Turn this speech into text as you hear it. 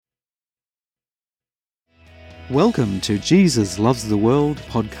Welcome to Jesus Loves the World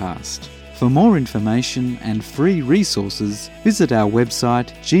podcast. For more information and free resources, visit our website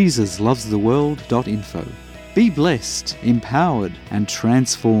jesuslovestheworld.info. Be blessed, empowered, and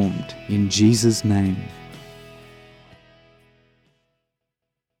transformed in Jesus' name.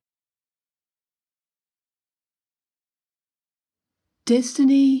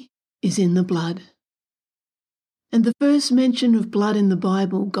 Destiny is in the blood. And the first mention of blood in the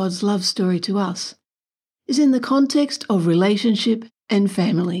Bible, God's love story to us, is in the context of relationship and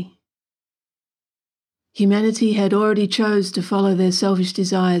family. Humanity had already chose to follow their selfish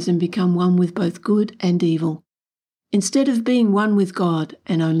desires and become one with both good and evil, instead of being one with God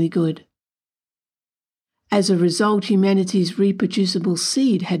and only good. As a result, humanity's reproducible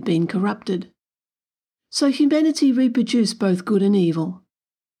seed had been corrupted. So humanity reproduced both good and evil,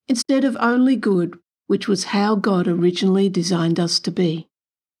 instead of only good, which was how God originally designed us to be.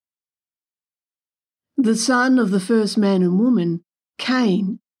 The son of the first man and woman,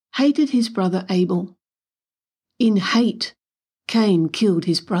 Cain, hated his brother Abel. In hate, Cain killed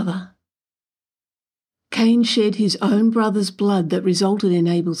his brother. Cain shed his own brother's blood that resulted in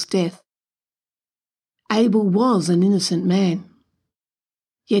Abel's death. Abel was an innocent man,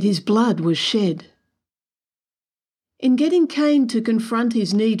 yet his blood was shed. In getting Cain to confront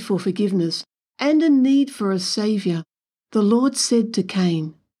his need for forgiveness and a need for a saviour, the Lord said to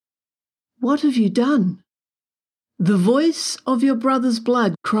Cain, "What have you done? The voice of your brother's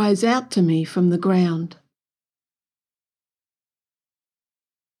blood cries out to me from the ground."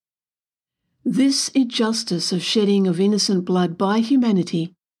 This injustice of shedding of innocent blood by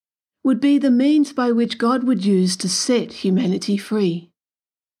humanity would be the means by which God would use to set humanity free.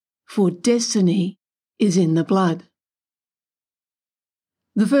 For destiny is in the blood.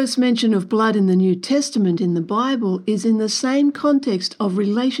 The first mention of blood in the New Testament in the Bible is in the same context of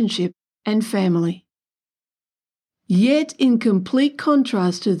relationship and family. Yet in complete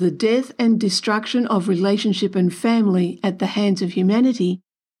contrast to the death and destruction of relationship and family at the hands of humanity,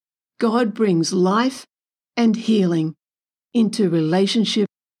 God brings life and healing into relationship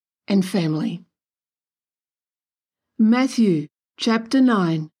and family. Matthew chapter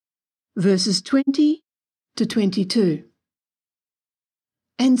 9, verses 20 to 22.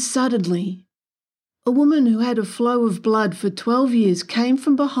 And suddenly, a woman who had a flow of blood for 12 years came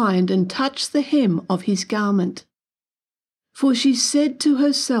from behind and touched the hem of his garment. For she said to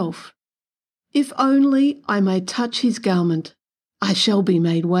herself, "If only I may touch his garment, I shall be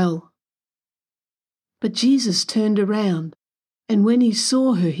made well." But Jesus turned around, and when he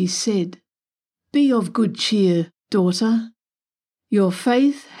saw her, he said, "Be of good cheer, daughter. Your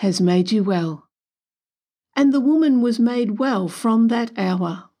faith has made you well." And the woman was made well from that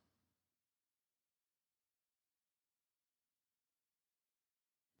hour.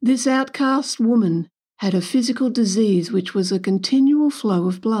 This outcast woman had a physical disease which was a continual flow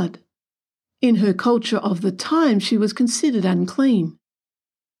of blood. In her culture of the time, she was considered unclean.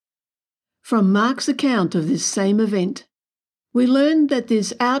 From Mark's account of this same event, we learn that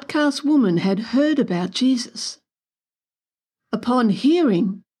this outcast woman had heard about Jesus. Upon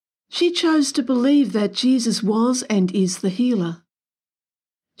hearing, she chose to believe that Jesus was and is the healer.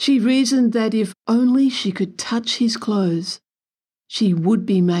 She reasoned that if only she could touch his clothes, she would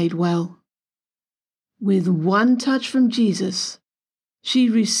be made well. With one touch from Jesus, she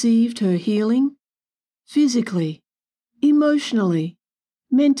received her healing physically, emotionally,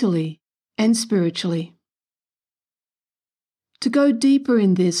 mentally, and spiritually. To go deeper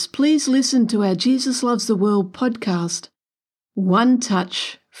in this, please listen to our Jesus Loves the World podcast, One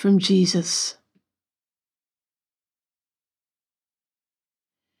Touch from Jesus.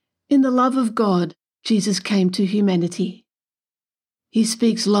 In the love of God, Jesus came to humanity. He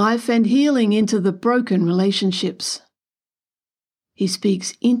speaks life and healing into the broken relationships. He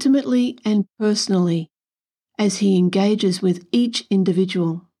speaks intimately and personally as he engages with each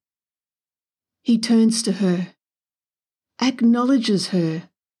individual. He turns to her, acknowledges her,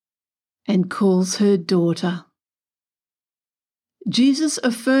 and calls her daughter. Jesus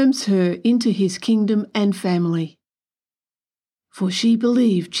affirms her into his kingdom and family, for she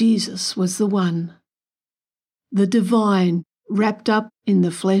believed Jesus was the one, the divine wrapped up in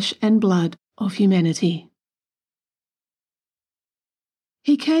the flesh and blood of humanity.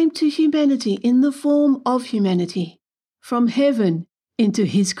 He came to humanity in the form of humanity, from heaven into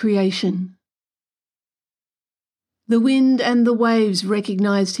his creation. The wind and the waves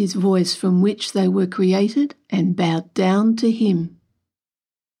recognized his voice from which they were created and bowed down to him.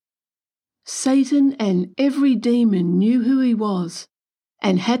 Satan and every demon knew who he was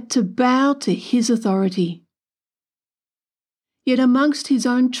and had to bow to his authority. Yet amongst his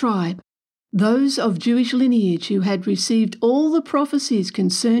own tribe, those of Jewish lineage who had received all the prophecies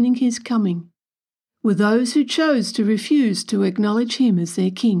concerning his coming were those who chose to refuse to acknowledge him as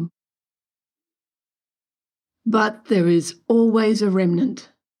their king. But there is always a remnant,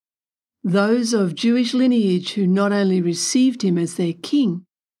 those of Jewish lineage who not only received him as their king,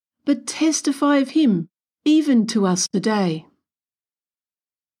 but testify of him even to us today.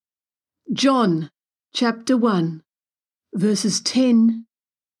 John chapter 1, verses 10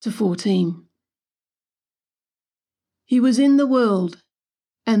 to 14. He was in the world,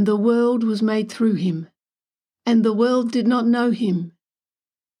 and the world was made through him, and the world did not know him.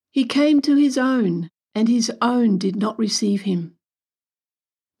 He came to his own, and his own did not receive him.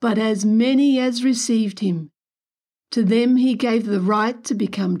 But as many as received him, to them he gave the right to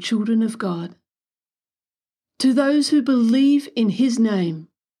become children of God. To those who believe in his name,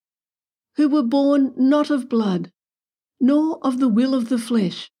 who were born not of blood, nor of the will of the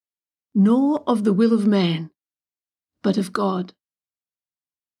flesh, nor of the will of man, but of God.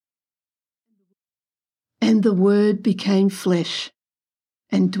 And the Word became flesh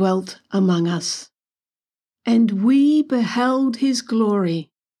and dwelt among us. And we beheld his glory,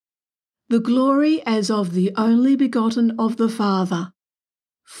 the glory as of the only begotten of the Father,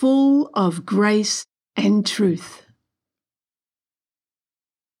 full of grace and truth.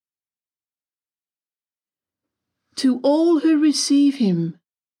 To all who receive him,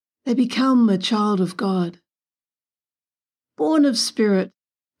 they become a child of God, born of spirit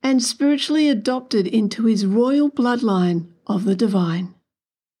and spiritually adopted into his royal bloodline of the divine.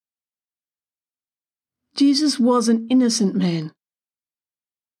 Jesus was an innocent man.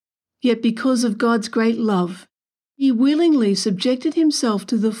 Yet because of God's great love, he willingly subjected himself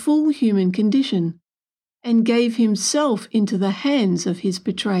to the full human condition and gave himself into the hands of his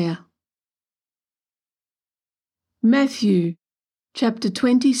betrayer. Matthew chapter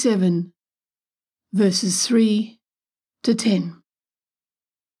 27, verses 3 to 10.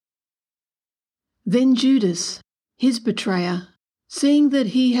 Then Judas, his betrayer, seeing that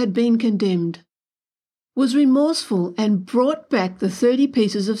he had been condemned, was remorseful and brought back the 30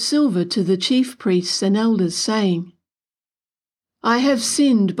 pieces of silver to the chief priests and elders, saying, I have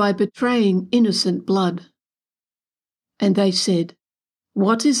sinned by betraying innocent blood. And they said,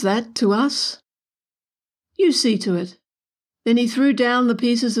 What is that to us? You see to it. Then he threw down the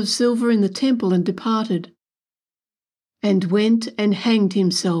pieces of silver in the temple and departed, and went and hanged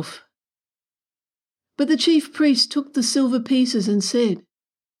himself. But the chief priests took the silver pieces and said,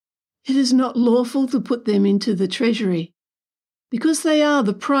 It is not lawful to put them into the treasury, because they are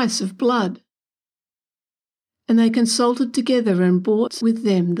the price of blood. And they consulted together and bought with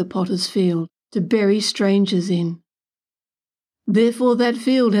them the potter's field, to bury strangers in. Therefore that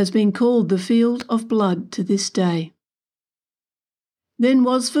field has been called the field of blood to this day. Then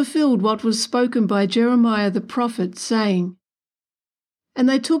was fulfilled what was spoken by Jeremiah the prophet, saying, And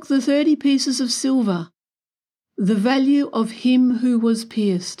they took the 30 pieces of silver, the value of him who was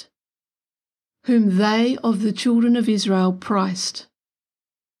pierced, whom they of the children of Israel priced,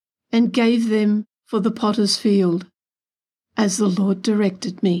 and gave them for the potter's field, as the Lord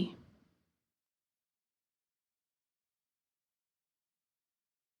directed me.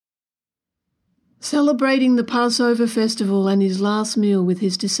 Celebrating the Passover festival and his last meal with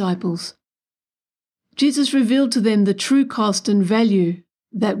his disciples, Jesus revealed to them the true cost and value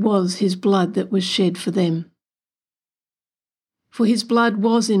that was his blood that was shed for them. For his blood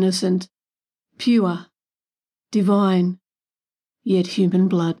was innocent, pure, divine, yet human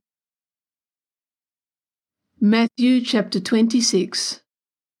blood. Matthew chapter 26,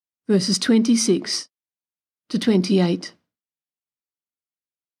 verses 26 to 28.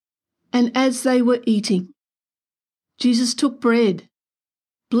 And as they were eating, Jesus took bread,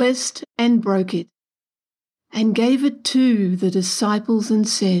 blessed and broke it, and gave it to the disciples and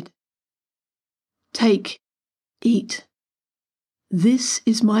said, Take, eat. This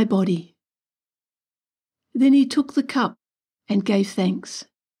is my body. Then he took the cup and gave thanks,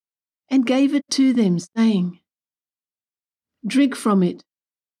 and gave it to them, saying, Drink from it,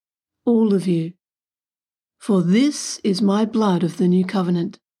 all of you, for this is my blood of the new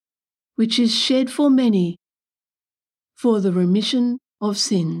covenant, which is shed for many for the remission of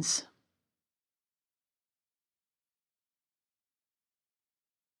sins.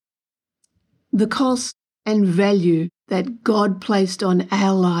 The cost and value that God placed on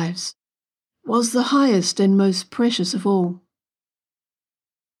our lives was the highest and most precious of all.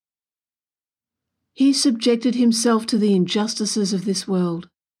 He subjected himself to the injustices of this world.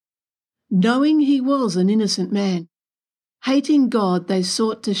 Knowing he was an innocent man, hating God, they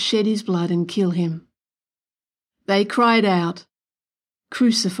sought to shed his blood and kill him. They cried out,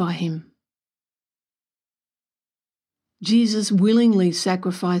 Crucify him. Jesus willingly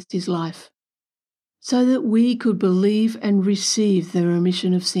sacrificed his life so that we could believe and receive the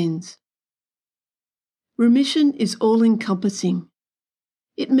remission of sins. Remission is all-encompassing.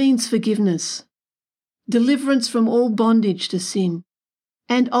 It means forgiveness, deliverance from all bondage to sin,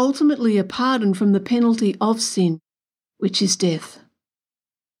 and ultimately a pardon from the penalty of sin, which is death.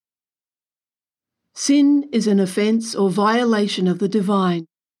 Sin is an offence or violation of the divine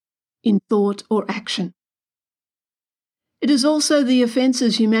in thought or action. It is also the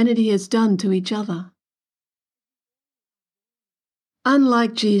offences humanity has done to each other.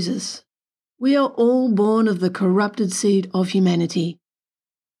 Unlike Jesus, we are all born of the corrupted seed of humanity,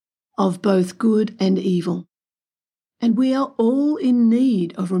 of both good and evil, and we are all in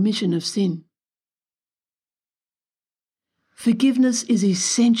need of remission of sin. Forgiveness is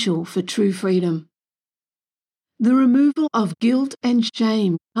essential for true freedom. The removal of guilt and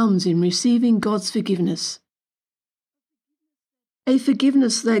shame comes in receiving God's forgiveness. A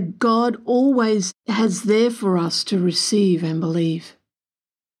forgiveness that God always has there for us to receive and believe.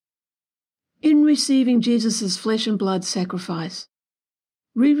 In receiving Jesus' flesh and blood sacrifice,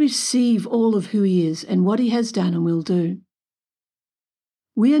 we receive all of who he is and what he has done and will do.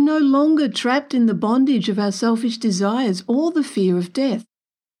 We are no longer trapped in the bondage of our selfish desires or the fear of death,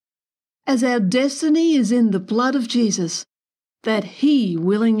 as our destiny is in the blood of Jesus that he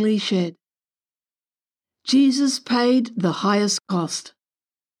willingly shed. Jesus paid the highest cost.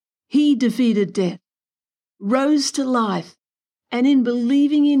 He defeated death, rose to life, and in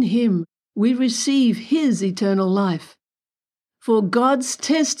believing in him, we receive his eternal life. For God's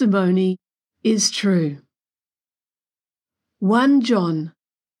testimony is true. 1 John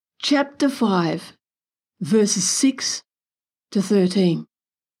chapter 5, verses 6 to 13.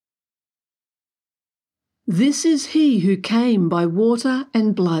 This is he who came by water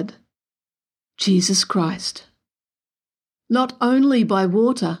and blood, Jesus Christ. Not only by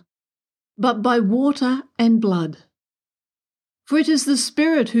water, but by water and blood. For it is the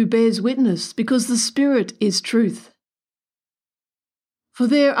Spirit who bears witness, because the Spirit is truth. For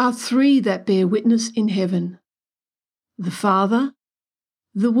there are three that bear witness in heaven: the Father,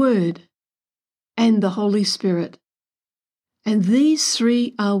 the Word, and the Holy Spirit. And these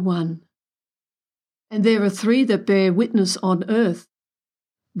three are one. And there are three that bear witness on earth: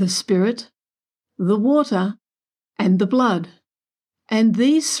 the Spirit, the water, and the blood. And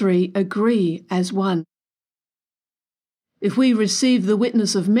these three agree as one. If we receive the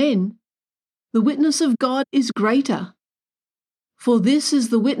witness of men, the witness of God is greater. For this is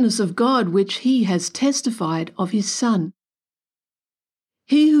the witness of God which he has testified of his Son.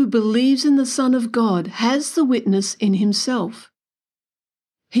 He who believes in the Son of God has the witness in himself.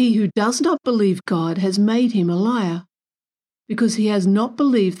 He who does not believe God has made him a liar, because he has not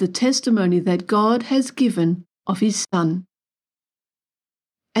believed the testimony that God has given of his Son.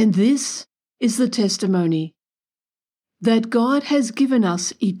 And this is the testimony, that God has given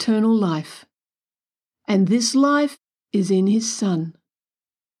us eternal life, and this life is in his Son.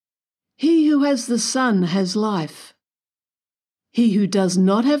 He who has the Son has life. He who does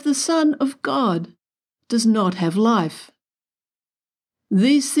not have the Son of God does not have life.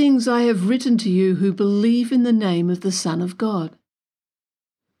 These things I have written to you who believe in the name of the Son of God,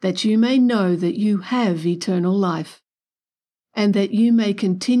 that you may know that you have eternal life, and that you may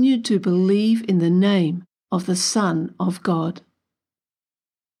continue to believe in the name of the Son of God.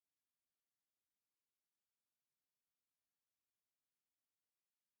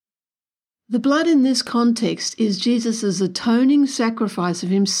 The blood in this context is Jesus' atoning sacrifice of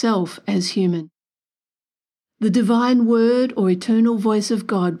himself as human. The divine word or eternal voice of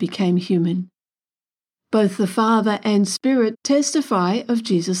God became human. Both the Father and Spirit testify of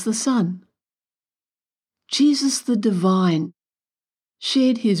Jesus the Son. Jesus the divine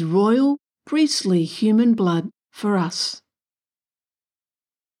shed his royal, priestly human blood for us.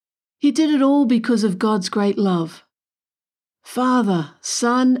 He did it all because of God's great love. Father,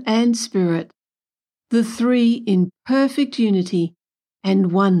 Son, and Spirit, the three in perfect unity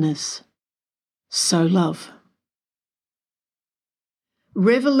and oneness. So love.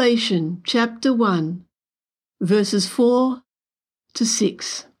 Revelation chapter 1, verses 4 to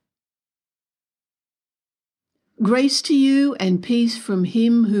 6. Grace to you and peace from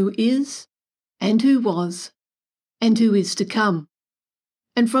him who is, and who was, and who is to come,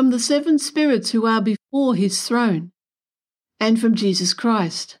 and from the seven spirits who are before his throne, and from Jesus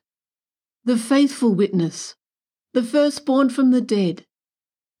Christ, the faithful witness, the firstborn from the dead,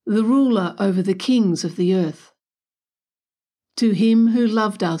 the ruler over the kings of the earth. To him who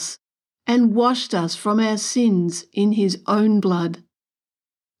loved us and washed us from our sins in his own blood,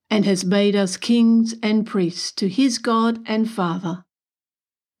 and has made us kings and priests to his God and Father.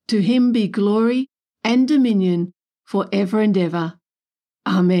 To him be glory and dominion for ever and ever.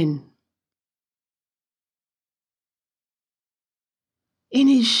 Amen. In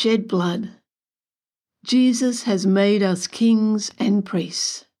his shed blood, Jesus has made us kings and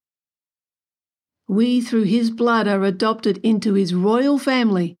priests. We, through his blood, are adopted into his royal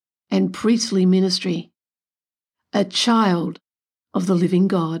family and priestly ministry, a child of the living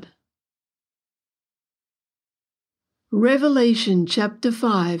God. Revelation chapter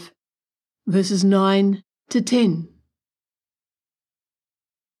 5, verses 9 to 10.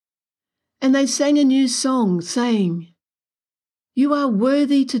 And they sang a new song, saying, "You are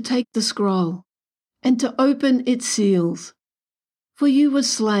worthy to take the scroll and to open its seals, for you were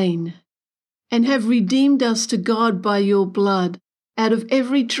slain and have redeemed us to God by your blood out of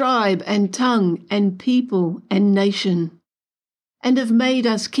every tribe and tongue and people and nation, and have made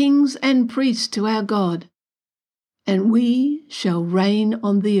us kings and priests to our God, and we shall reign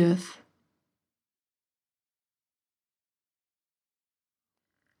on the earth."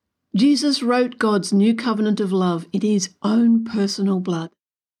 Jesus wrote God's new covenant of love in his own personal blood.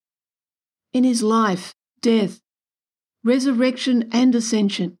 In his life, death, resurrection, and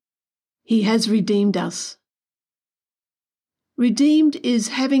ascension, he has redeemed us. Redeemed is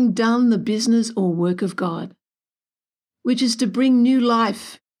having done the business or work of God, which is to bring new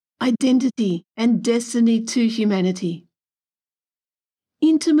life, identity, and destiny to humanity.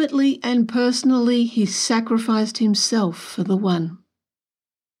 Intimately and personally, he sacrificed himself for the one.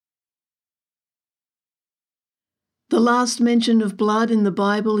 The last mention of blood in the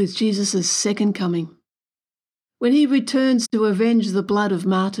Bible is Jesus' second coming, when he returns to avenge the blood of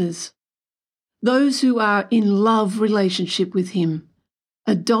martyrs, those who are in love relationship with him,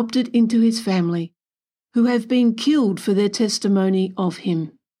 adopted into his family, who have been killed for their testimony of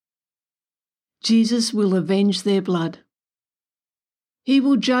him. Jesus will avenge their blood. He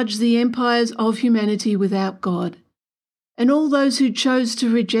will judge the empires of humanity without God, and all those who chose to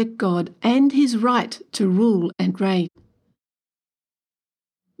reject God and his right to rule and reign.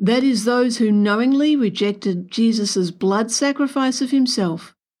 That is, those who knowingly rejected Jesus' blood sacrifice of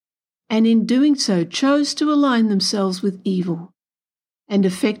himself, and in doing so chose to align themselves with evil, and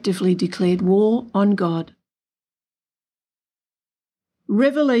effectively declared war on God.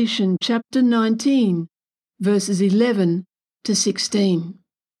 Revelation chapter 19, verses 11 to 16.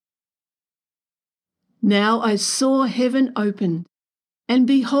 Now I saw heaven opened, and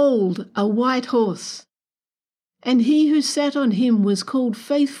behold, a white horse. And he who sat on him was called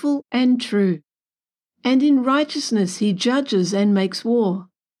Faithful and True, and in righteousness he judges and makes war.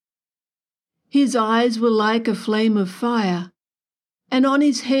 His eyes were like a flame of fire, and on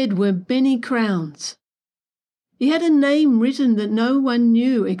his head were many crowns. He had a name written that no one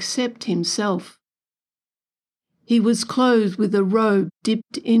knew except himself. He was clothed with a robe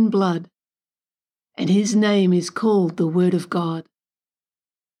dipped in blood, and his name is called the Word of God.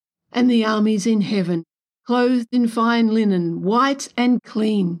 And the armies in heaven, clothed in fine linen, white and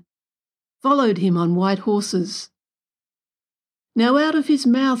clean, followed him on white horses. Now out of his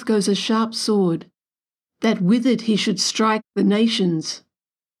mouth goes a sharp sword, that with it he should strike the nations.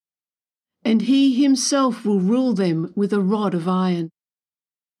 And he himself will rule them with a rod of iron.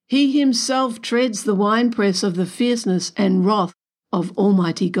 He himself treads the winepress of the fierceness and wrath of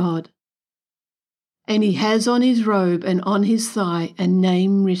Almighty God. And he has on his robe and on his thigh a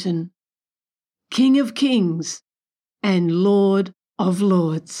name written, King of Kings and Lord of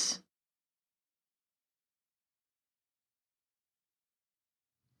Lords.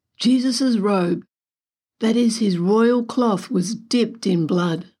 Jesus' robe, that is his royal cloth, was dipped in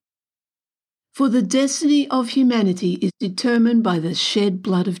blood. For the destiny of humanity is determined by the shed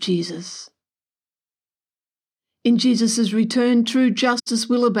blood of Jesus. In Jesus' return, true justice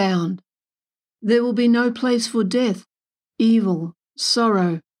will abound. There will be no place for death, evil,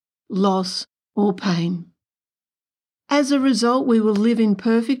 sorrow, loss, or pain. As a result, we will live in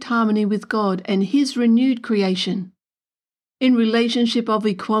perfect harmony with God and his renewed creation, in relationship of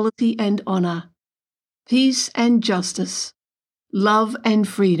equality and honour, peace and justice, love and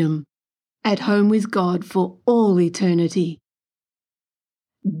freedom, at home with God for all eternity.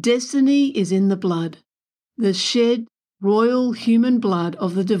 Destiny is in the blood, the shed royal human blood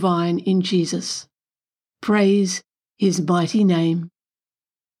of the divine in Jesus. Praise his mighty name.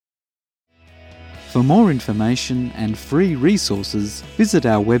 For more information and free resources, visit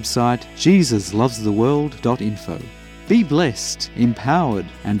our website jesuslovestheworld.info. Be blessed, empowered,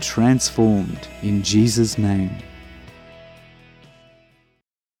 and transformed in Jesus' name.